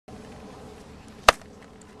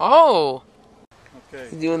Oh! Okay.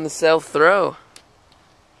 He's doing the self throw.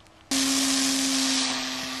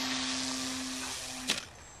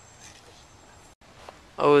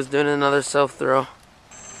 Oh, he's doing another self throw.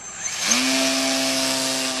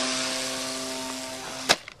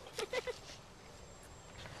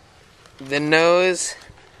 The nose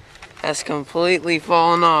has completely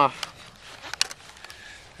fallen off.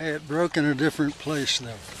 Hey, it broke in a different place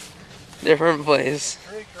though. Different place.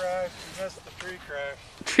 Tree crash, you missed the tree crash.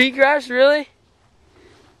 Tree crash, really?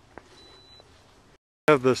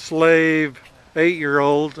 We have the slave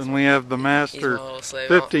 8-year-old and we have the master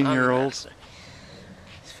 15-year-old.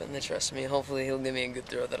 He's putting the trust in me. Hopefully he'll give me a good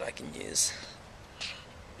throw that I can use.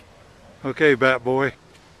 Okay, bat boy.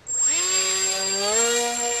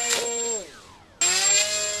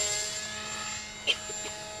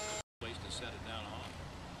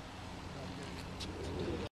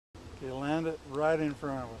 Okay, land it right in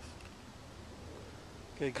front of us.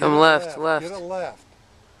 Okay, Come left. Get it left.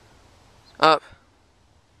 Up.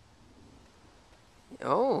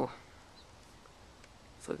 Oh.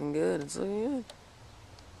 It's looking good. It's looking good.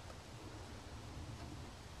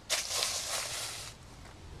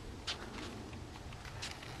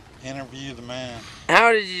 Interview the man.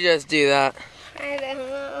 How did you just do that? I don't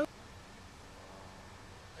know.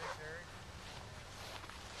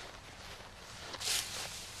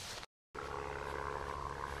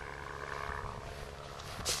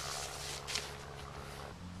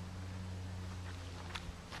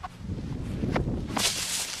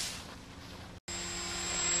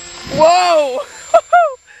 Whoa!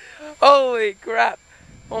 Holy crap!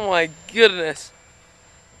 Oh my goodness!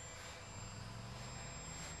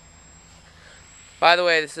 By the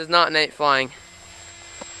way, this is not Nate flying.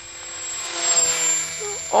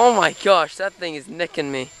 Oh my gosh, that thing is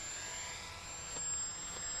nicking me.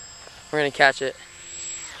 We're gonna catch it.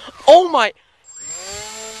 Oh my!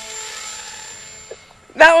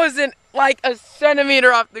 That wasn't like a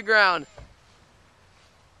centimeter off the ground.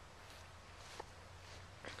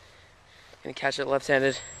 Gonna catch it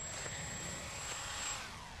left-handed.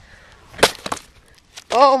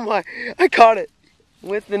 Oh my! I caught it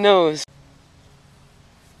with the nose.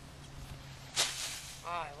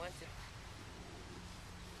 Ah, I went to.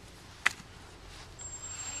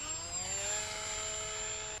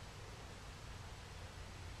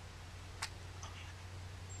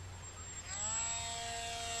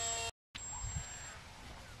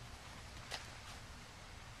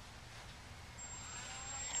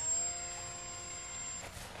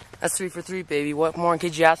 That's 3 for 3, baby. What more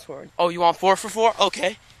could you ask for? Oh, you want 4 for 4?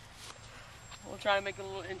 Okay. We'll try to make it a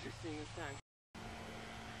little interesting this time.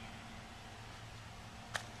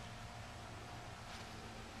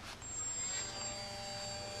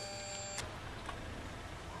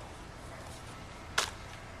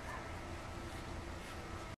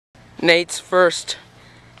 Nate's first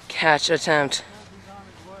catch attempt.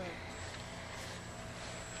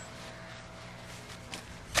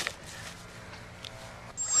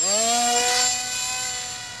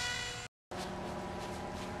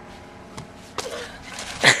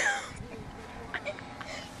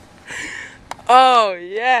 Oh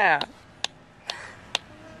yeah!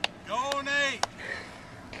 Go, Nate!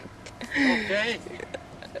 Okay.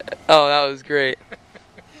 Oh, that was great.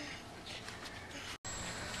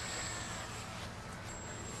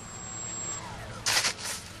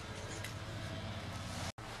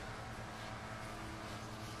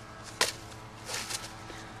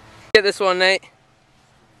 Get this one, Nate.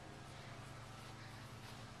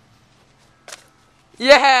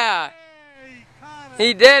 Yeah!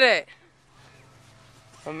 He did it!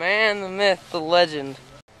 The man, the myth, the legend.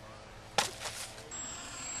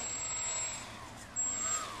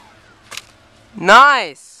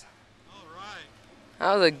 Nice!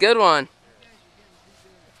 That was a good one.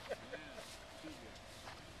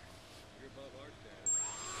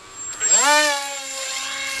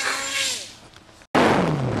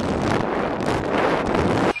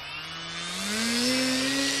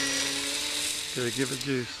 Okay, give it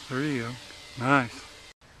juice. There you go. Nice.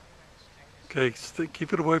 Okay,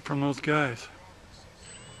 keep it away from those guys.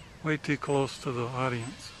 Way too close to the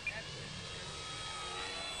audience.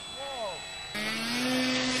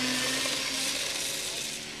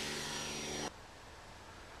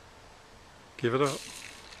 Give it up.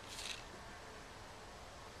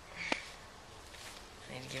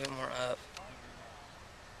 I need to give it more up.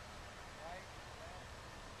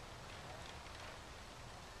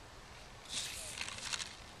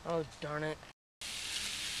 Oh, darn it.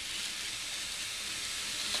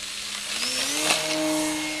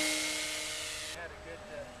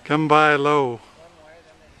 Come by low.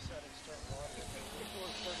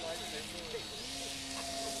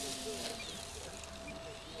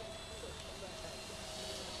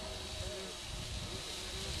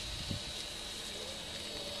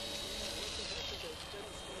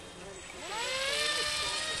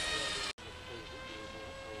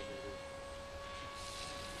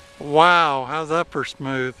 Wow, how's that for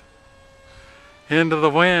smooth? Into the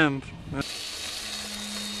wind.